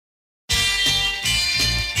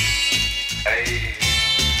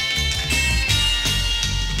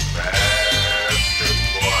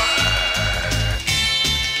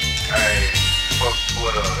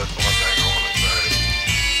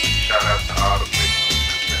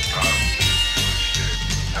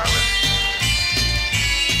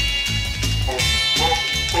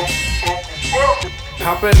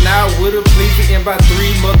Hopping out with a pleasy and by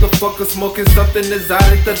 3 motherfuckers smoking something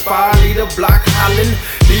exotic. The 5-liter block hollering.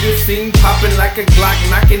 Leader scene popping like a Glock,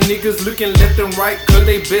 knocking niggas looking left and right, cause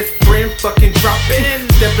they best friend fucking dropping.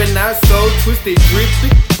 Stepping out so twisted, drippy,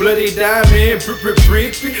 bloody diamond,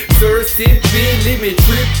 brippy, sir sippy, living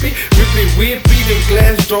trippy, rippy, whippy, the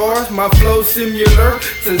glass jars. My flow similar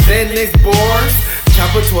to Xanax bars.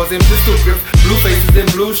 Chopper toys and pistol grips, blue faces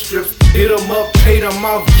and blue strips. Hit 'em up, paid 'em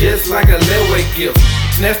off just like a layaway gift.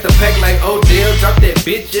 Snatch the pack like Odell, drop that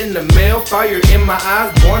bitch in the mail. Fire in my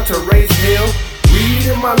eyes, born to raise hell. Weed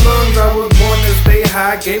in my lungs, I was born to stay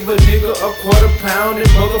high. Gave a nigga a £1/4 and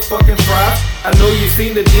motherfucking fries. I know you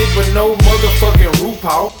seen the dick, but no motherfucking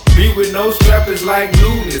RuPaul. Me with no strap is like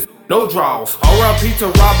newness, no draws. R.I.P. to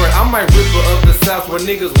Robert, I'm my ripper of the South, where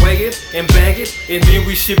niggas weigh it and bag it, and then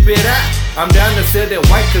we ship it out. I'm down to sell that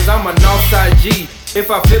white, cause I'm a Northside G. If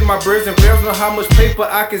I flip my birds and barrels, know how much paper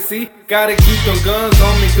I can see. Gotta keep them guns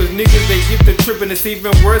on me, cause niggas they get the trippin'. It's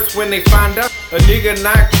even worse when they find out a nigga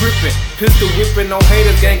not crippin'. Pistol whippin' on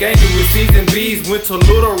haters, gang gangin' with C's and B's. Went to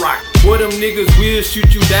Little Rock, where them niggas will shoot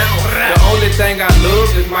you down. The only thing I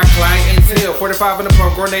love is my clientele. 45 in the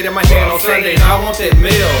front, grenade in my hand on Sundays. I want that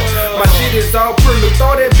mail. My shit is all pretty,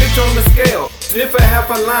 throw that bitch on the scale. Sniff a half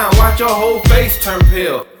a line, watch your whole face turn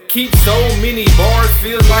pale. Keep so many bars,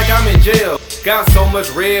 feels like I'm in jail. Got so much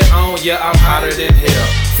red on, yeah, I'm hotter than hell.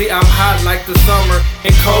 See, I'm hot like the summer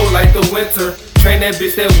and cold like the winter. Train that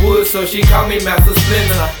bitch that wood, so she call me Master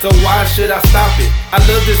Splinter. So why should I stop it? I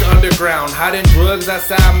love this underground. Hiding drugs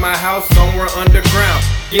outside my house, somewhere underground.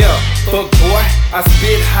 Yeah, fuck boy, I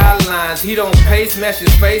spit high lines. He don't pay, smash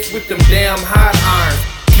his face with them damn hot irons.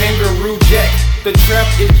 Kangaroo Jack, the trap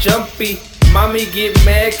is jumpy. Mommy get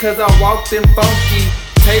mad cause I walked in funky.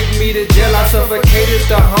 Take me to jail, I suffocated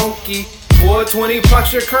the honky. 420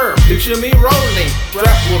 posture curve, picture me rolling.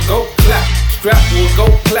 Strap will go clap, strap will go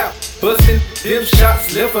clap. Bustin' them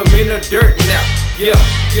shots, left 'em in the dirt now. Yeah,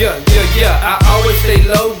 I always stay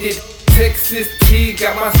loaded. Texas tea,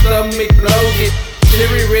 got my stomach bloated.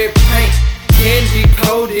 Cherry red paint, candy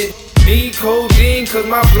coated. Need codeine cause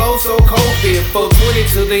my flow so COVID. 420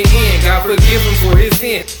 to the end, God forgive him for his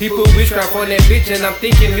sin. He put witchcraft on that bitch and I'm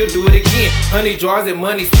thinking he'll do it again. Honey jars and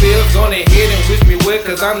money spills, gone ahead and wish me well,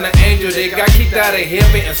 cause I'm the angel that got kicked out of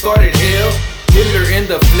heaven and started hell. Hitler in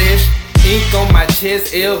the flesh, ink on my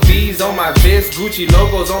chest, LVs on my vest, Gucci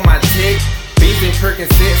logos on my tech. Beans and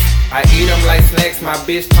Percocets, I eat them like snacks. My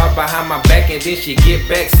bitch talk behind my back and then she get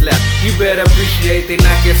back slapped. You better appreciate the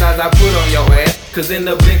knocking size I put on your ass, cause in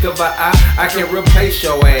the blink of an eye, I can replace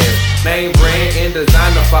your ass. Name brand and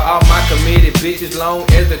designer for all my committed bitches. Long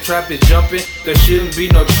as the trap is jumping, there shouldn't be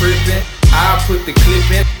no tripping. I put the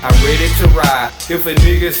clip in, I'm ready to ride. If a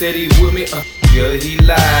nigga said he with me, yeah, he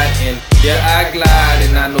lied. And yeah, I glide,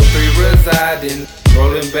 and I know 3 residing.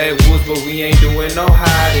 Rolling backwoods, but we ain't doing no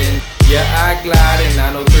hiding. Yeah, I glide, and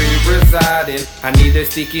I know 3 residing. I need that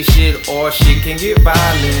sticky shit, or shit can get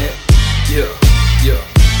violent. Yeah.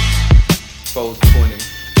 420.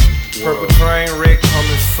 Purple train wreck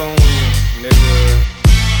coming soon, nigga.